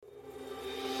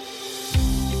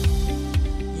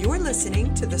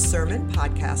listening to the Sermon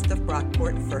Podcast of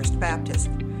Brockport First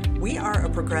Baptist. We are a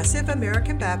progressive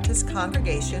American Baptist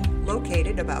congregation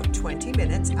located about 20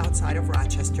 minutes outside of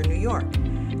Rochester, New York.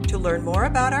 To learn more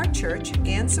about our church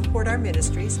and support our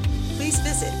ministries, please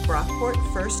visit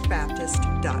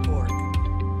brockportfirstbaptist.org.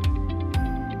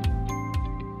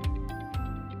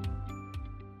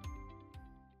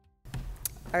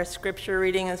 Our scripture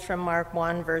reading is from Mark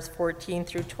 1, verse 14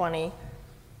 through 20.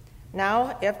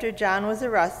 Now, after John was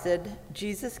arrested,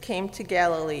 Jesus came to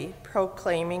Galilee,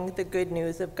 proclaiming the good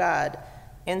news of God,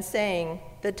 and saying,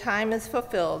 "The time is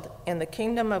fulfilled, and the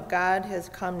kingdom of God has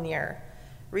come near.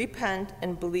 Repent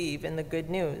and believe in the good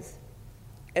news."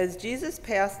 As Jesus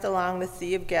passed along the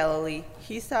Sea of Galilee,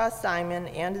 he saw Simon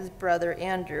and his brother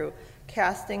Andrew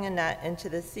casting a net into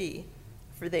the sea,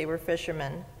 for they were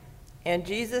fishermen. And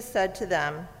Jesus said to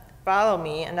them, "Follow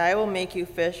me, and I will make you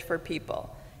fish for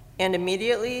people." And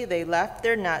immediately they left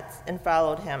their nets and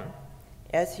followed him.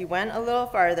 As he went a little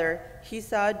farther, he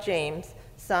saw James,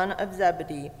 son of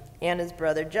Zebedee, and his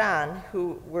brother John,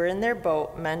 who were in their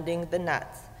boat mending the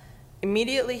nets.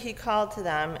 Immediately he called to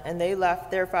them, and they left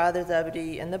their father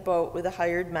Zebedee in the boat with the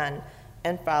hired men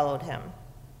and followed him.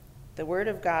 The word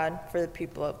of God for the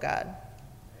people of God.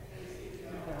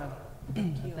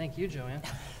 Thank you, Joanne.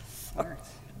 Smart.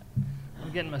 I'm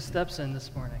getting my steps in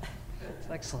this morning. It's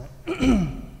excellent.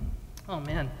 Oh,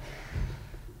 man.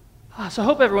 So I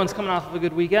hope everyone's coming off of a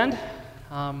good weekend.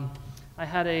 I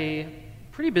had a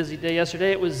pretty busy day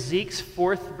yesterday. It was Zeke's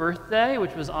 4th birthday,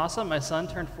 which was awesome. My son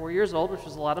turned 4 years old, which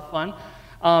was a lot of fun.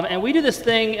 And we do this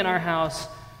thing in our house,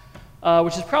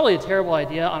 which is probably a terrible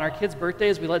idea. On our kids'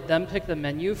 birthdays, we let them pick the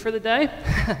menu for the day.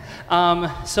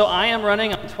 So I am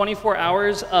running on 24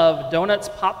 hours of donuts,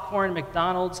 popcorn,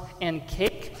 McDonald's, and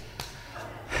cake.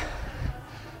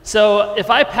 So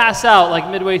if I pass out like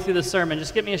midway through the sermon,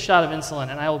 just give me a shot of insulin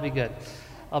and I will be good.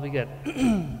 I'll be good.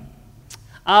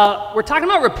 We're talking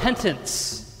about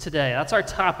repentance today. That's our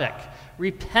topic.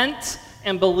 Repent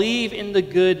and believe in the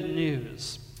good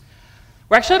news.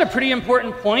 We're actually at a pretty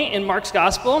important point in Mark's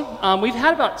gospel. We've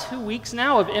had about 2 weeks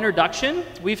now of introduction.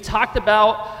 We've talked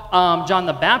about John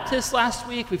the Baptist last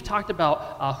week. We've talked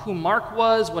about who Mark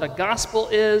was, what a gospel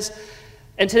is.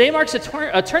 And today marks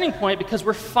a turning point because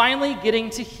we're finally getting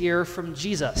to hear from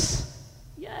Jesus.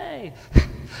 Yay!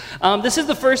 This is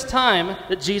the first time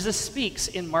that Jesus speaks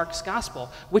in Mark's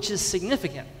gospel, which is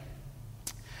significant.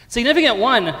 Significant,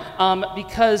 one,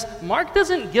 because Mark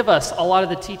doesn't give us a lot of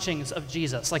the teachings of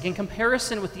Jesus, like in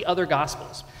comparison with the other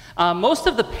gospels. Most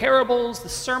of the parables, the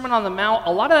Sermon on the Mount,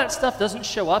 a lot of that stuff doesn't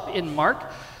show up in Mark.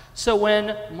 So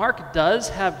when Mark does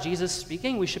have Jesus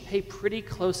speaking, we should pay pretty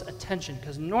close attention,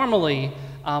 because normally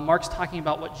Mark's talking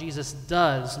about what Jesus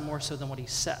does more so than what he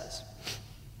says.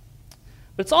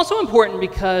 But it's also important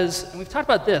because, and we've talked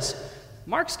about this,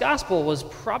 Mark's gospel was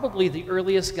probably the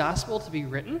earliest gospel to be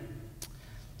written,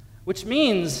 which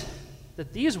means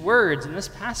that these words in this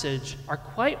passage are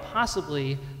quite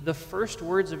possibly the first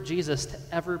words of Jesus to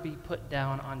ever be put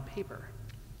down on paper.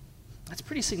 That's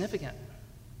pretty significant.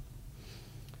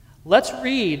 Let's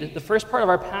read the first part of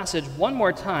our passage one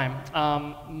more time.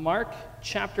 Mark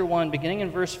chapter 1, beginning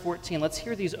in verse 14. Let's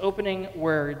hear these opening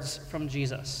words from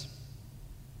Jesus.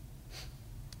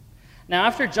 Now,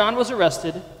 after John was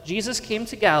arrested, Jesus came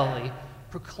to Galilee,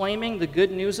 proclaiming the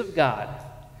good news of God,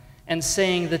 and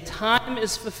saying, "The time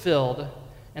is fulfilled,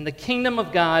 and the kingdom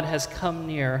of God has come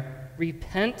near.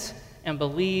 Repent and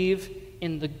believe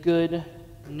in the good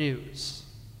news."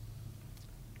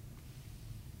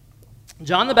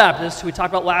 John the Baptist, who we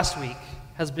talked about last week,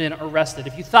 has been arrested.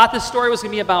 If you thought this story was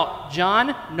going to be about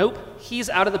John, nope, he's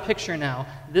out of the picture now.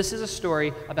 This is a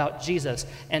story about Jesus.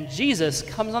 And Jesus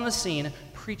comes on the scene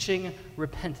preaching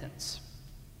repentance.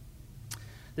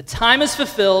 The time is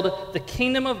fulfilled, the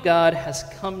kingdom of God has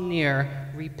come near.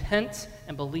 Repent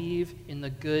and believe in the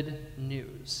good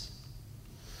news.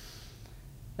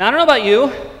 Now, I don't know about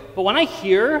you, but when I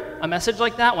hear a message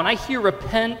like that, when I hear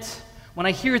repent, when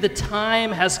I hear the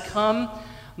time has come,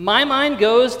 my mind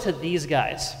goes to these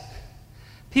guys.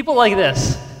 People like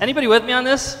this. Anybody with me on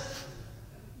this?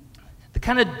 The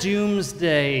kind of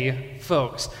doomsday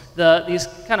folks. These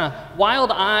kind of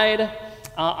wild-eyed,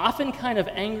 often kind of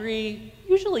angry,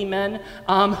 usually men,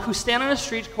 who stand on a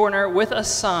street corner with a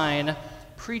sign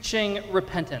preaching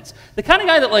repentance. The kind of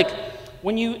guy that, like,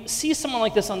 when you see someone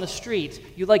like this on the street,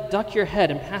 you duck your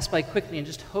head and pass by quickly and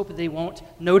just hope they won't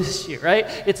notice you, right?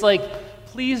 It's like,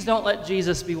 please don't let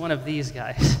Jesus be one of these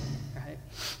guys, right?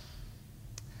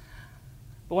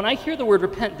 But when I hear the word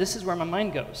repent, this is where my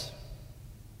mind goes.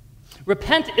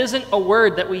 Repent isn't a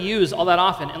word that we use all that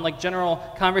often in general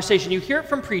conversation. You hear it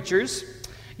from preachers,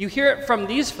 You hear it from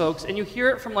these folks, and you hear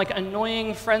it from like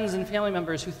annoying friends and family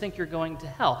members who think you're going to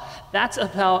hell. That's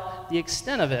about the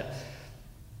extent of it.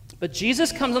 But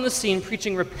Jesus comes on the scene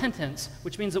preaching repentance,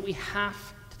 which means that we have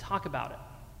to talk about it.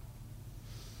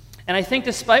 And I think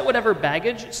despite whatever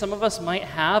baggage some of us might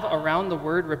have around the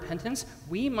word repentance,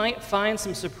 we might find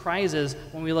some surprises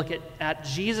when we look at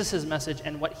Jesus' message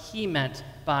and what he meant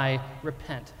by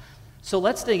repent. So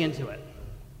let's dig into it.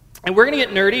 And we're going to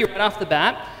get nerdy right off the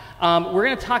bat. We're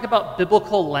going to talk about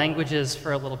biblical languages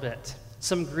for a little bit.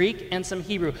 Some Greek and some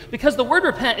Hebrew. Because the word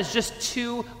repent is just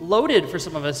too loaded for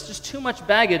some of us, just too much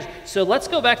baggage. So let's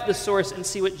go back to the source and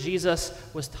see what Jesus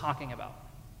was talking about.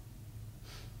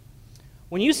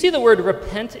 When you see the word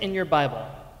repent in your Bible,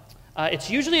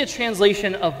 it's usually a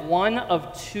translation of one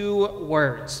of two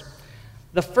words.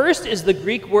 The first is the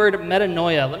Greek word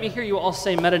metanoia. Let me hear you all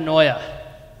say metanoia.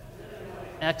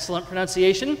 Excellent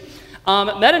pronunciation.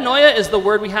 Metanoia is the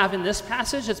word we have in this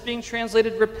passage that's being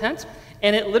translated repent,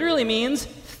 and it literally means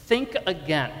think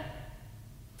again.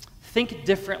 Think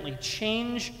differently.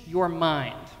 Change your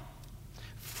mind.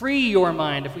 Free your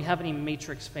mind, if we have any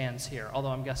Matrix fans here, although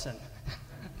I'm guessing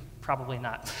probably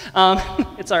not.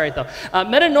 It's all right, though.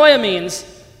 Metanoia means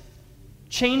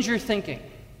change your thinking.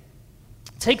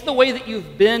 Take the way that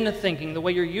you've been thinking, the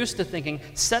way you're used to thinking,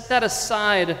 set that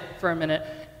aside for a minute,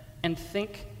 and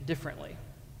think differently.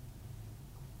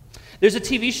 There's a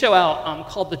TV show out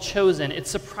called The Chosen.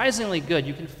 It's surprisingly good.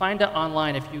 You can find it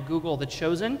online if you Google The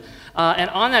Chosen. And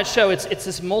on that show, it's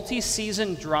this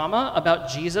multi-season drama about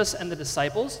Jesus and the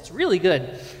disciples. It's really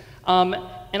good.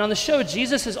 And on the show,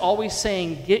 Jesus is always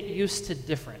saying, get used to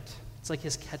different. It's like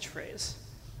his catchphrase.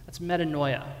 That's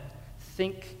metanoia.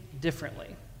 Think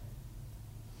differently.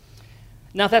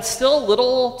 Now, if that's still a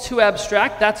little too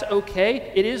abstract, that's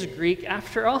okay. It is Greek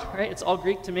after all, right? It's all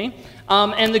Greek to me.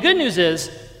 And the good news is,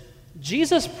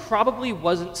 Jesus probably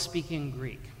wasn't speaking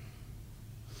Greek.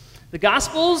 The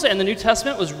Gospels and the New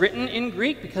Testament was written in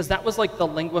Greek because that was like the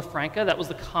lingua franca. That was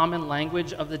the common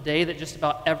language of the day that just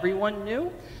about everyone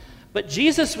knew. But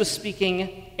Jesus was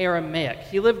speaking Aramaic.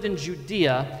 He lived in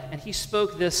Judea, and he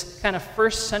spoke this kind of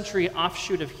first century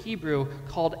offshoot of Hebrew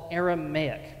called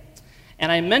Aramaic.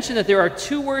 And I mentioned that there are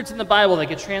two words in the Bible that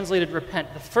get translated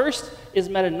repent. The first is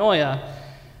metanoia,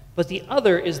 but the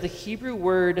other is the Hebrew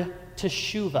word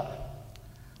teshuvah.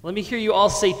 Let me hear you all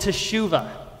say teshuvah.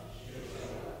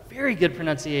 Very good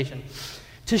pronunciation.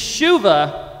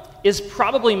 Teshuvah is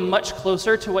probably much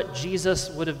closer to what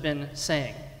Jesus would have been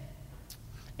saying.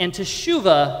 And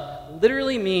teshuvah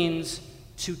literally means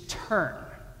to turn.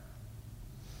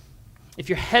 If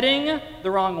you're heading the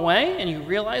wrong way and you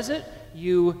realize it,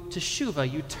 you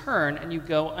teshuvah, you turn and you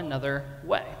go another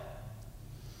way.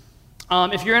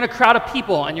 If you're in a crowd of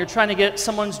people and you're trying to get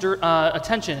someone's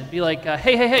attention, it'd be like,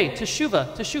 hey,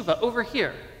 teshuvah, over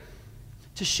here.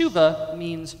 Teshuvah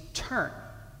means turn.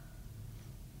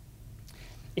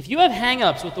 If you have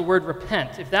hang-ups with the word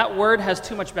repent, if that word has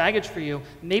too much baggage for you,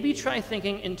 maybe try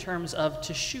thinking in terms of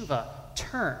teshuvah,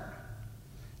 turn.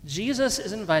 Jesus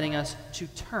is inviting us to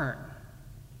turn.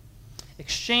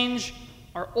 Exchange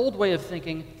our old way of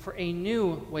thinking for a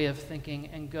new way of thinking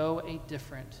and go a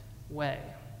different way.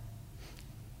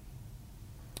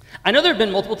 I know there have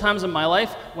been multiple times in my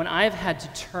life when I've had to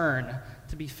turn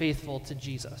to be faithful to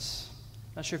Jesus.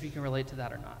 Not sure if you can relate to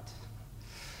that or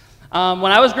not.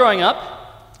 When I was growing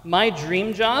up, my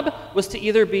dream job was to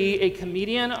either be a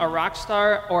comedian, a rock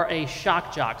star, or a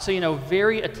shock jock. So,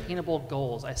 very attainable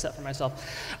goals I set for myself.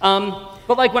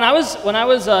 But like when I was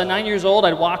 9 years old,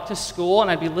 I'd walk to school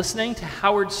and I'd be listening to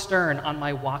Howard Stern on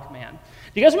my Walkman.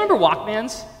 Do you guys remember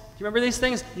Walkmans? Do you remember these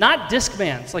things? Not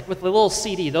Discmans, like with the little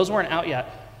CD. Those weren't out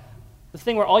yet. The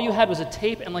thing where all you had was a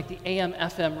tape and like the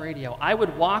AM/FM radio. I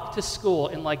would walk to school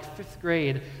in like 5th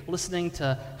grade listening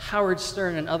to Howard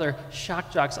Stern and other shock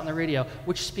jocks on the radio,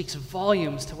 which speaks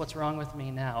volumes to what's wrong with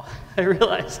me now, I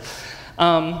realize.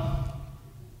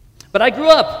 But I grew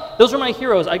up, those were my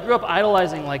heroes. I grew up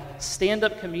idolizing like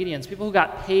stand-up comedians, people who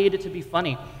got paid to be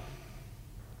funny.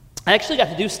 I actually got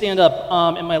to do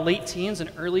stand-up in my late teens and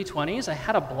early 20s. I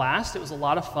had a blast. It was a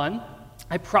lot of fun.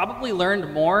 I probably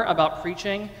learned more about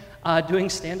preaching doing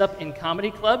stand-up in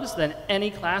comedy clubs than any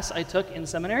class I took in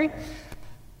seminary.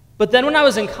 But then when I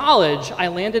was in college, I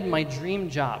landed my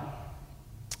dream job.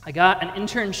 I got an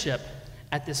internship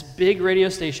at this big radio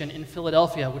station in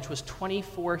Philadelphia, which was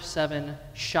 24/7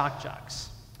 shock jocks.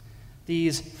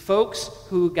 These folks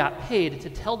who got paid to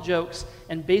tell jokes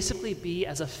and basically be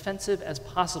as offensive as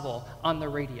possible on the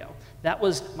radio. That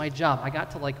was my job. I got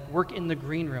to like work in the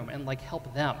green room and like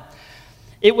help them.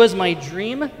 It was my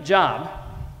dream job,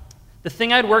 the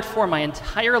thing I'd worked for my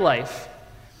entire life,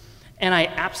 and I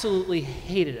absolutely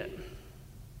hated it.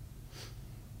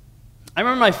 I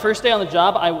remember my first day on the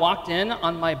job, I walked in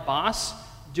on my boss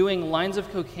doing lines of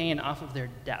cocaine off of their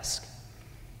desk.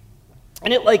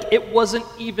 And it wasn't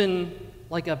even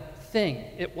like a thing.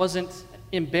 It wasn't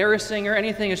embarrassing or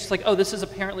anything. It's just like, oh, this is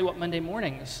apparently what Monday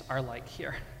mornings are like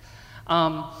here.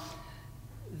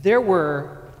 There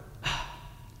were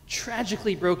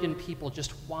tragically broken people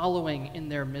just wallowing in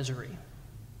their misery.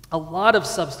 A lot of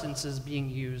substances being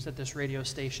used at this radio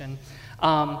station.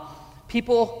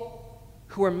 People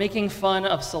who were making fun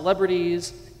of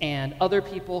celebrities and other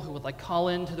people who would call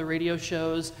into the radio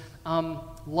shows,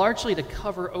 largely to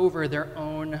cover over their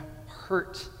own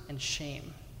hurt and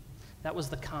shame. That was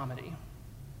the comedy.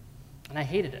 And I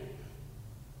hated it.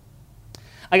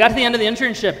 I got to the end of the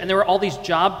internship, and there were all these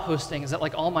job postings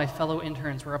that all my fellow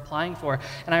interns were applying for.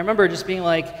 And I remember just being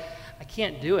like, I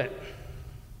can't do it.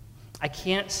 I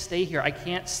can't stay here. I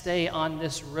can't stay on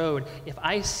this road. If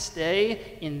I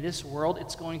stay in this world,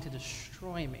 it's going to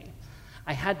destroy me.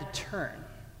 I had to turn.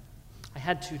 I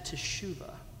had to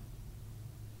teshuva.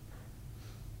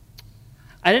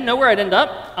 I didn't know where I'd end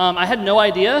up. I had no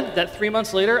idea that 3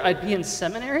 months later I'd be in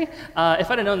seminary. If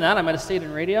I'd have known that, I might have stayed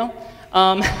in radio.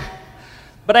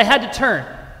 But I had to turn.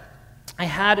 I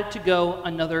had to go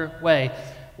another way.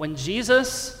 When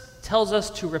Jesus tells us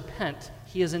to repent,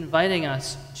 he is inviting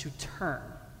us to turn.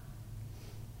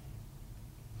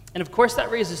 And of course,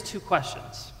 that raises two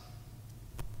questions.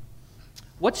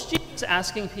 What's Jesus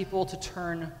asking people to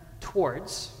turn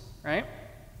towards, right?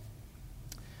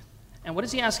 And what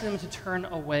is he asking them to turn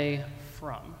away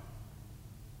from?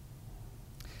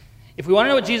 If we want to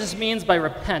know what Jesus means by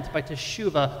repent, by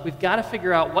teshuva, we've got to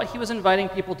figure out what he was inviting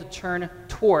people to turn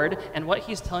toward and what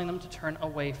he's telling them to turn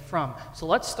away from. So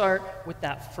let's start with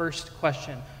that first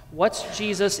question. What's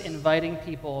Jesus inviting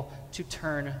people to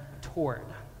turn toward?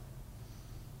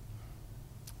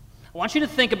 I want you to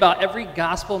think about every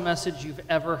gospel message you've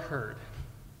ever heard.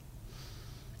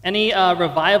 Any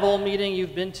revival meeting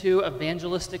you've been to,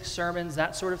 evangelistic sermons,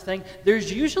 that sort of thing,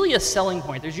 there's usually a selling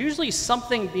point. There's usually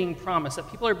something being promised that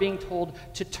people are being told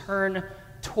to turn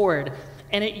toward.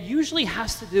 And it usually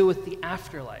has to do with the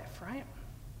afterlife, right?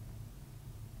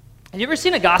 Have you ever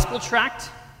seen a gospel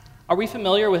tract? Are we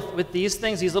familiar with these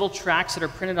things, these little tracts that are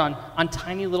printed on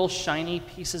tiny little shiny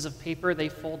pieces of paper they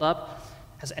fold up?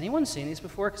 Has anyone seen these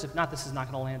before? Because if not, this is not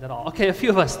going to land at all. Okay, a few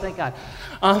of us, thank God.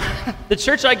 The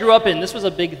church I grew up in, this was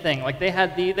a big thing. They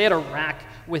had a rack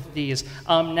with these.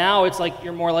 Now it's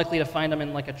you're more likely to find them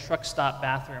in a truck stop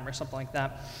bathroom or something like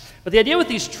that. But the idea with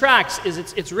these tracts is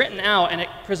it's written out and it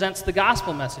presents the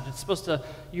gospel message. It's supposed to,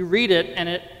 you read it and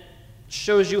it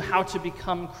shows you how to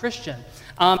become Christian.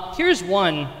 Here's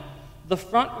one. The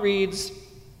front reads,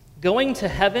 "Going to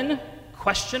heaven?" ?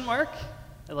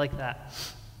 I like that.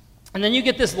 And then you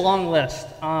get this long list.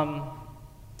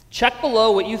 Check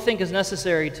below what you think is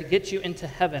necessary to get you into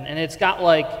heaven. And it's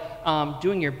got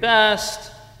doing your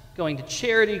best, going to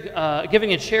charity, giving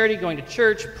to charity, going to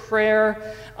church,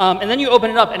 prayer. And then you open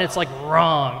it up and it's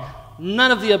wrong.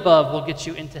 None of the above will get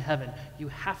you into heaven. You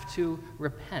have to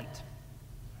repent.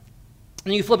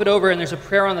 And you flip it over and there's a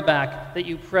prayer on the back that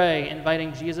you pray,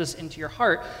 inviting Jesus into your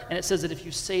heart. And it says that if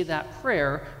you say that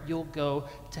prayer, you'll go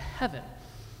to heaven.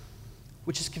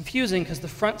 Which is confusing because the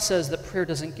front says that prayer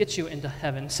doesn't get you into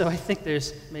heaven. So I think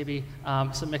there's maybe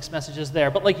some mixed messages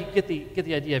there. But you get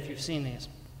the idea if you've seen these.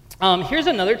 Here's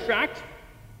another tract.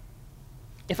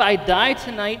 If I die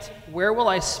tonight, where will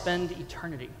I spend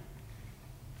eternity?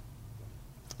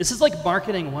 This is like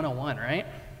marketing 101, right?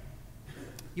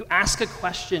 You ask a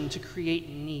question to create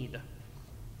need.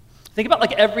 Think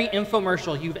about every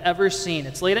infomercial you've ever seen.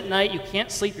 It's late at night, you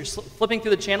can't sleep, you're flipping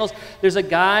through the channels. There's a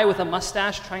guy with a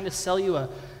mustache trying to sell you a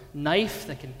knife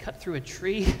that can cut through a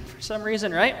tree for some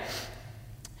reason, right?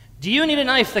 Do you need a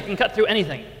knife that can cut through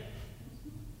anything?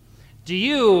 Do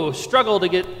you struggle to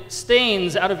get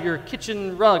stains out of your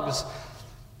kitchen rugs?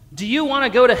 Do you want to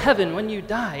go to heaven when you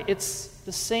die? It's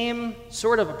the same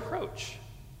sort of approach.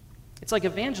 It's like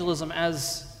evangelism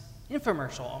as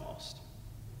infomercial almost.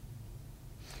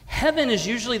 Heaven is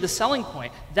usually the selling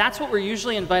point. That's what we're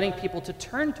usually inviting people to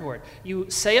turn toward. You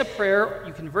say a prayer,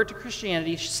 you convert to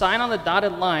Christianity, sign on the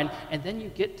dotted line, and then you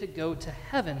get to go to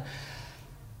heaven.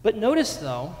 But notice,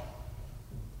 though,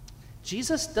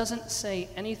 Jesus doesn't say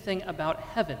anything about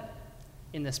heaven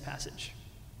in this passage.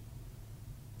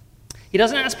 He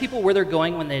doesn't ask people where they're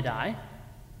going when they die.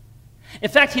 In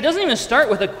fact, he doesn't even start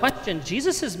with a question.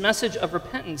 Jesus' message of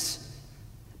repentance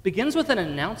begins with an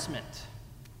announcement.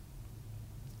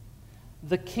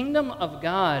 The kingdom of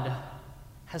God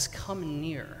has come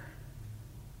near.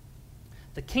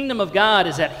 The kingdom of God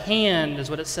is at hand, is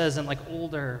what it says in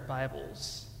older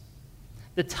Bibles.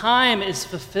 The time is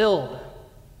fulfilled.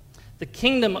 The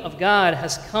kingdom of God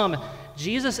has come.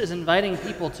 Jesus is inviting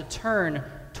people to turn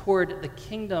toward the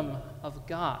kingdom of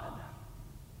God.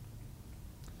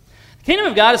 The kingdom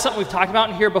of God is something we've talked about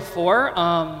in here before.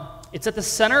 It's at the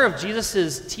center of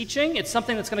Jesus' teaching. It's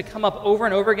something that's going to come up over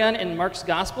and over again in Mark's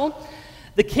gospel.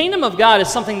 The kingdom of God is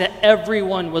something that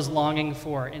everyone was longing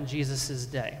for in Jesus'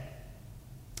 day.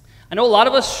 I know a lot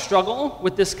of us struggle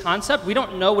with this concept. We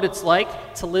don't know what it's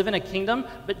like to live in a kingdom,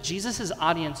 but Jesus'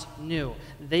 audience knew.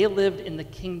 They lived in the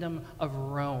kingdom of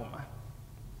Rome.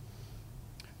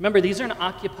 Remember, these are an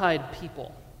occupied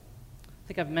people. I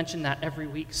think I've mentioned that every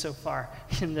week so far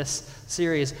in this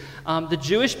series. The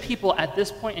Jewish people at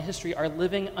this point in history are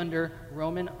living under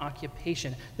Roman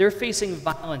occupation. They're facing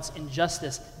violence,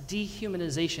 injustice,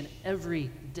 dehumanization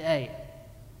every day.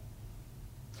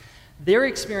 Their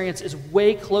experience is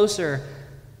way closer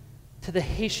to the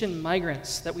Haitian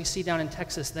migrants that we see down in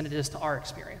Texas than it is to our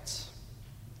experience.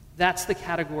 That's the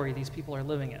category these people are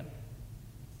living in.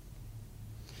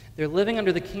 They're living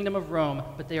under the kingdom of Rome,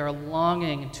 but they are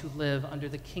longing to live under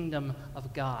the kingdom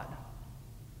of God.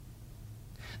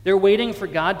 They're waiting for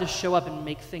God to show up and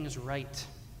make things right.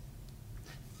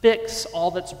 Fix all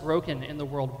that's broken in the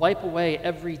world. Wipe away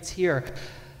every tear.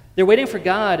 They're waiting for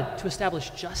God to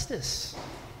establish justice,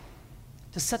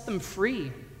 to set them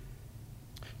free,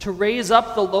 to raise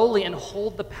up the lowly and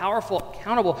hold the powerful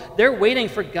accountable. They're waiting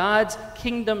for God's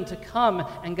kingdom to come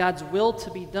and God's will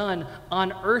to be done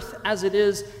on earth as it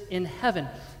is in heaven.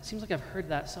 Seems like I've heard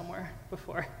that somewhere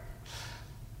before.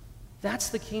 That's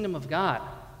the kingdom of God.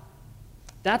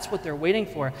 That's what they're waiting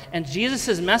for. And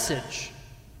Jesus' message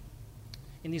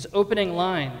in these opening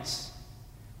lines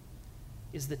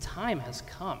is the time has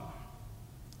come.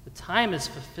 The time is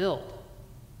fulfilled.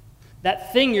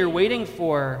 That thing you're waiting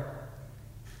for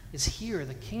is here.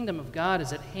 The kingdom of God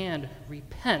is at hand.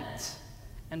 Repent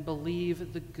and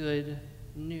believe the good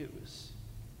news.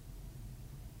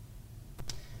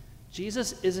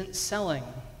 Jesus isn't selling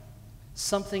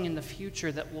something in the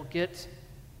future that we'll get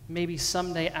maybe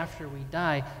someday after we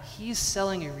die. He's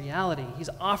selling a reality. He's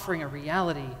offering a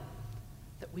reality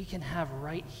that we can have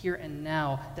right here and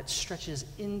now that stretches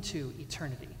into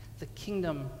eternity, the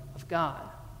kingdom of God.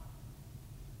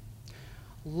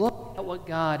 Look at what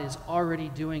God is already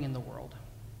doing in the world.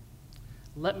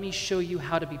 Let me show you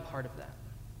how to be part of that.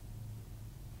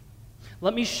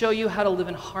 Let me show you how to live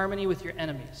in harmony with your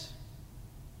enemies.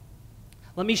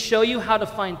 Let me show you how to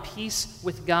find peace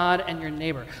with God and your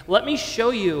neighbor. Let me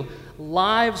show you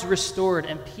lives restored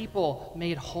and people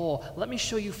made whole. Let me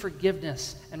show you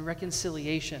forgiveness and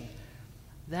reconciliation.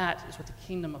 That is what the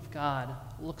kingdom of God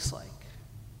looks like.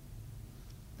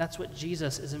 That's what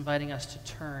Jesus is inviting us to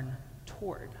turn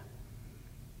toward.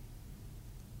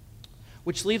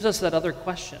 Which leaves us that other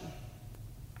question.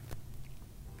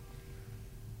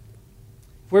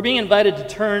 If we're being invited to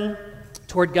turn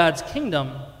toward God's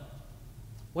kingdom,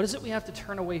 what is it we have to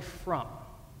turn away from?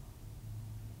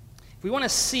 If we want to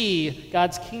see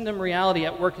God's kingdom reality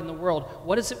at work in the world,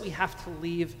 what is it we have to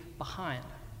leave behind?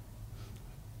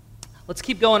 Let's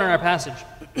keep going in our passage.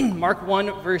 Mark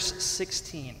 1, verse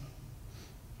 16.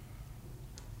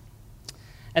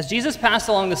 As Jesus passed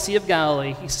along the Sea of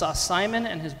Galilee, he saw Simon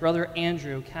and his brother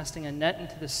Andrew casting a net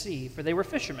into the sea, for they were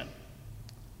fishermen.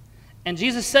 And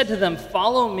Jesus said to them,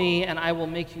 "Follow me, and I will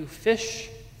make you fish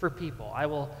for people. I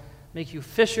will make you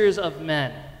fishers of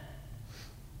men."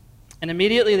 And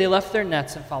immediately they left their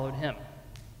nets and followed him.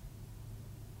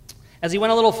 As he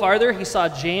went a little farther, he saw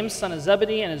James, son of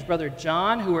Zebedee, and his brother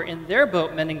John, who were in their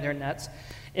boat mending their nets.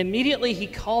 Immediately he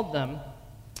called them,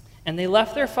 and they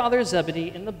left their father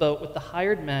Zebedee in the boat with the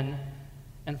hired men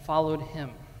and followed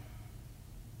him.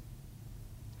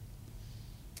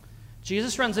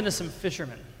 Jesus runs into some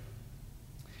fishermen.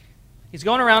 He's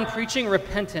going around preaching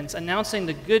repentance, announcing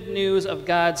the good news of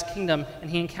God's kingdom,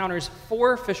 and he encounters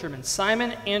 4 fishermen,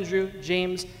 Simon, Andrew,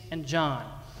 James, and John.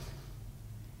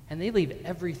 And they leave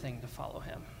everything to follow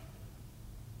him.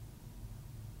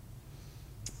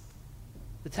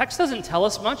 The text doesn't tell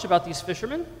us much about these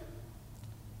fishermen.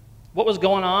 What was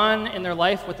going on in their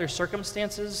life, what their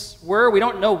circumstances were. We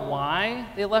don't know why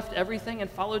they left everything and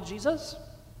followed Jesus.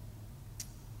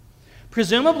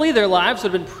 Presumably, their lives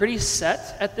would have been pretty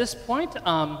set at this point.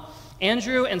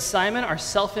 Andrew and Simon are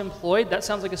self-employed. That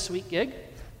sounds like a sweet gig.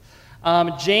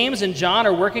 James and John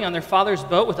are working on their father's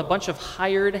boat with a bunch of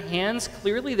hired hands.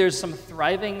 Clearly, there's some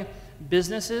thriving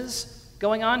businesses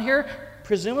going on here.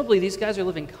 Presumably, these guys are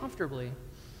living comfortably.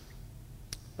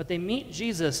 But they meet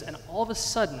Jesus, and all of a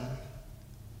sudden,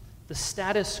 the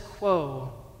status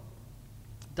quo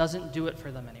doesn't do it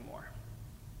for them anymore.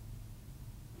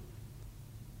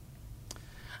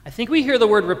 I think we hear the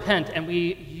word repent, and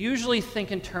we usually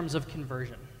think in terms of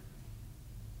conversion.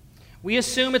 We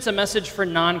assume it's a message for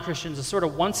non-Christians, a sort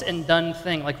of once-and-done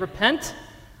thing, like repent?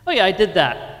 Oh yeah, I did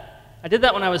that. I did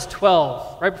that when I was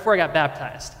 12, right before I got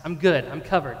baptized. I'm good. I'm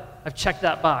covered. I've checked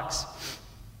that box.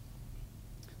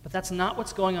 But that's not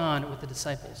what's going on with the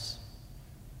disciples.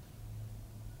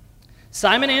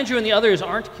 Simon, Andrew, and the others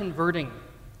aren't converting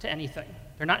to anything.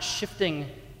 They're not shifting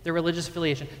their religious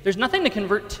affiliation. There's nothing to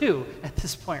convert to at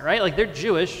this point, right? Like, they're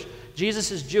Jewish.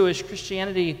 Jesus is Jewish.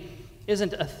 Christianity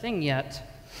isn't a thing yet.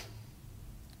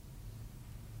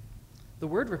 The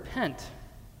word repent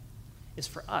is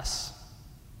for us.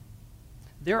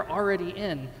 They're already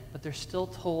in, but they're still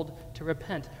told to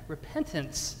repent.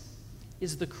 Repentance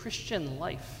is the Christian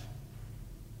life.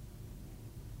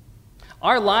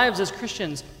 Our lives as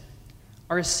Christians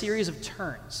are a series of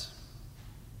turns.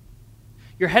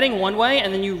 You're heading one way,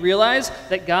 and then you realize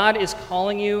that God is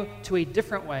calling you to a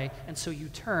different way, and so you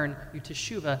turn, you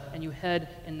teshuva, and you head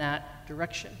in that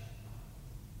direction.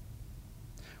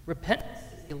 Repentance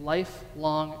is a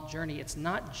lifelong journey. It's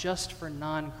not just for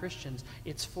non-Christians,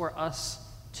 it's for us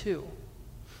too.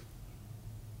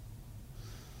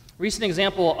 Recent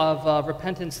example of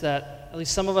repentance that at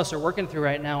least some of us are working through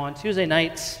right now. On Tuesday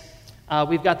nights,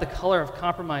 we've got the Color of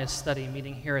Compromise study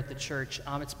meeting here at the church.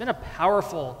 It's been a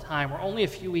powerful time. We're only a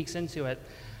few weeks into it.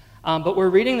 But we're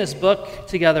reading this book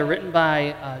together written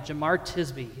by Jemar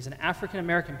Tisby. He's an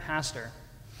African-American pastor.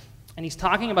 And he's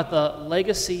talking about the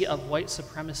legacy of white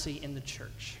supremacy in the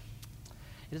church.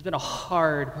 It has been a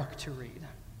hard book to read.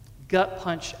 Gut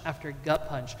punch after gut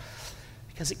punch.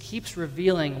 Because it keeps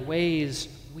revealing ways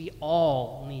we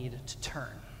all need to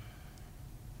turn.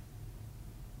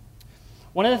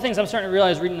 One of the things I'm starting to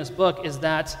realize reading this book is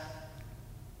that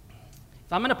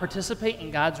if I'm going to participate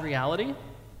in God's reality,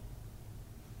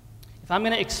 if I'm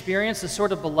going to experience the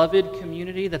sort of beloved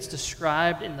community that's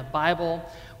described in the Bible,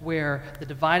 where the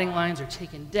dividing lines are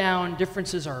taken down,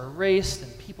 differences are erased,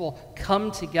 and people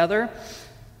come together,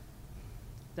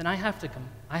 then I have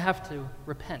to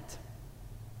repent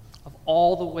of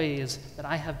all the ways that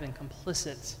I have been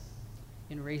complicit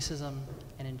in racism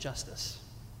and injustice.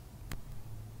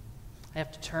 I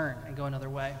have to turn and go another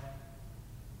way.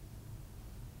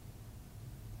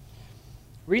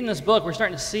 Reading this book, we're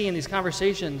starting to see in these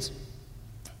conversations,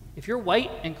 if you're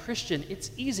white and Christian,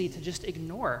 it's easy to just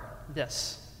ignore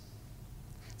this.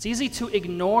 It's easy to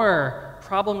ignore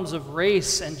problems of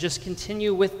race and just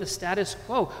continue with the status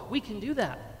quo. We can do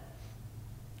that.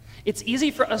 It's easy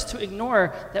for us to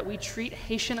ignore that we treat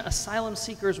Haitian asylum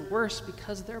seekers worse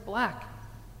because they're black.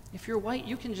 If you're white,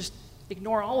 you can just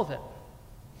ignore all of it.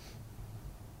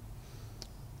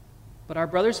 But our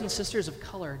brothers and sisters of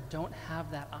color don't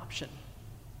have that option.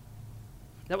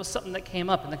 That was something that came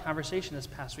up in the conversation this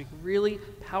past week. Really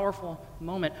powerful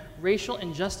moment. Racial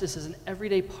injustice is an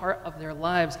everyday part of their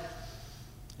lives.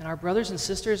 And our brothers and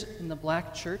sisters in the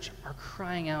black church are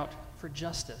crying out for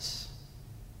justice.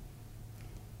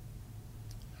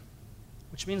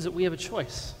 Which means that we have a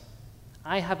choice.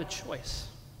 I have a choice.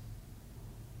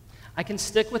 I can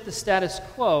stick with the status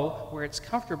quo where it's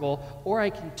comfortable, or I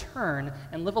can turn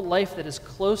and live a life that is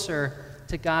closer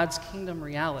to God's kingdom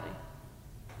reality.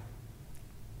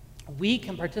 We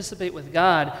can participate with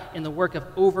God in the work of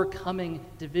overcoming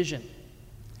division,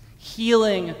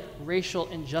 healing racial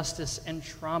injustice and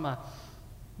trauma,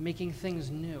 making things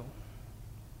new.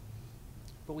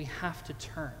 But we have to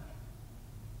turn.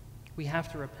 We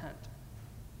have to repent.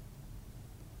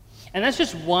 And that's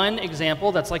just one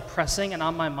example that's like pressing and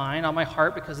on my mind, on my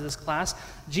heart because of this class.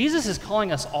 Jesus is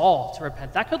calling us all to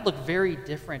repent. That could look very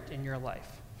different in your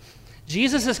life.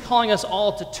 Jesus is calling us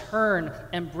all to turn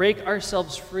and break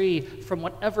ourselves free from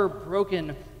whatever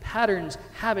broken patterns,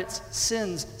 habits,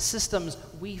 sins, systems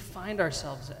we find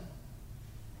ourselves in,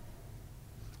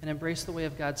 and embrace the way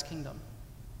of God's kingdom.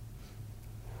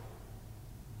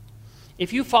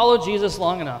 If you follow Jesus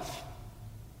long enough,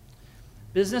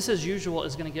 business as usual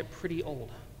is going to get pretty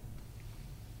old.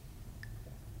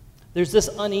 There's this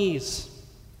unease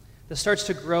that starts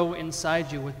to grow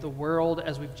inside you with the world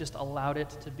as we've just allowed it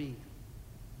to be.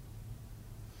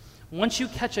 Once you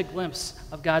catch a glimpse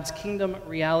of God's kingdom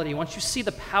reality, once you see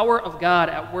the power of God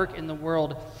at work in the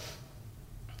world,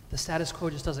 the status quo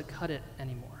just doesn't cut it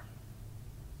anymore.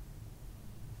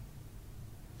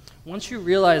 Once you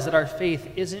realize that our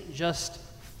faith isn't just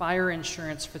fire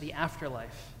insurance for the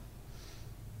afterlife,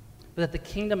 but that the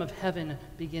kingdom of heaven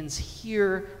begins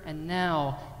here and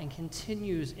now and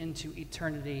continues into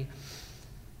eternity,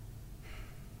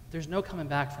 there's no coming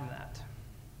back from that.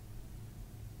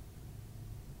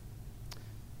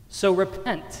 So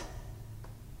repent.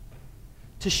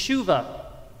 Teshuva,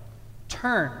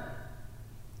 turn.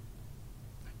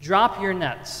 Drop your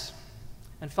nets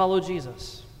and follow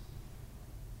Jesus.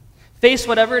 Face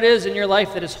whatever it is in your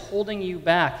life that is holding you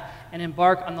back and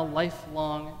embark on the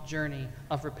lifelong journey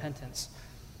of repentance,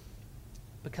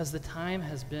 because the time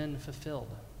has been fulfilled.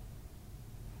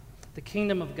 The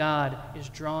kingdom of God is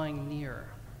drawing near.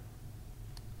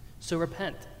 So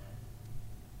repent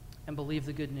and believe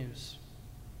the good news.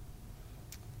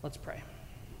 Let's pray.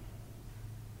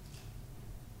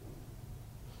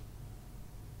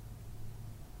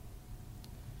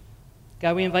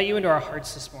 God, we invite you into our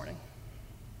hearts this morning.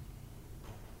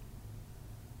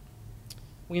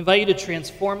 We invite you to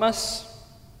transform us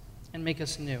and make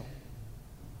us new.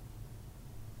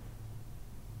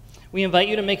 We invite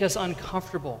you to make us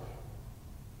uncomfortable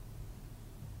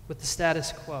with the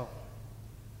status quo,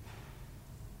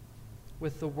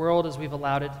 with the world as we've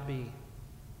allowed it to be.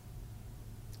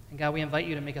 And God, we invite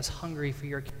you to make us hungry for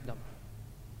your kingdom.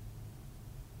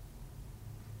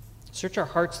 Search our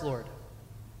hearts, Lord.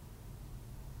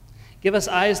 Give us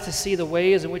eyes to see the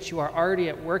ways in which you are already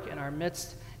at work in our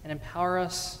midst, and empower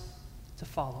us to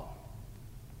follow.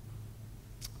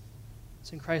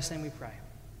 It's in Christ's name we pray.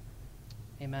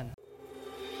 Amen.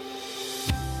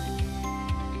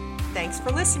 Thanks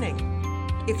for listening.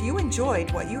 If you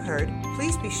enjoyed what you heard,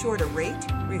 please be sure to rate,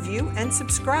 review, and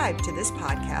subscribe to this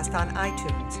podcast on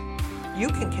iTunes. You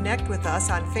can connect with us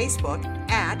on Facebook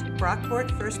at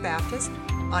Brockport First Baptist,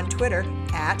 on Twitter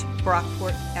at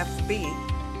BrockportFB,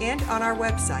 and on our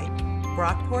website,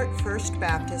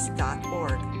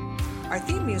 brockportfirstbaptist.org. Our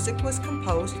theme music was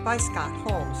composed by Scott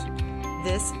Holmes.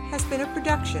 This has been a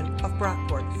production of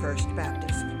Brockport First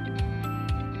Baptist.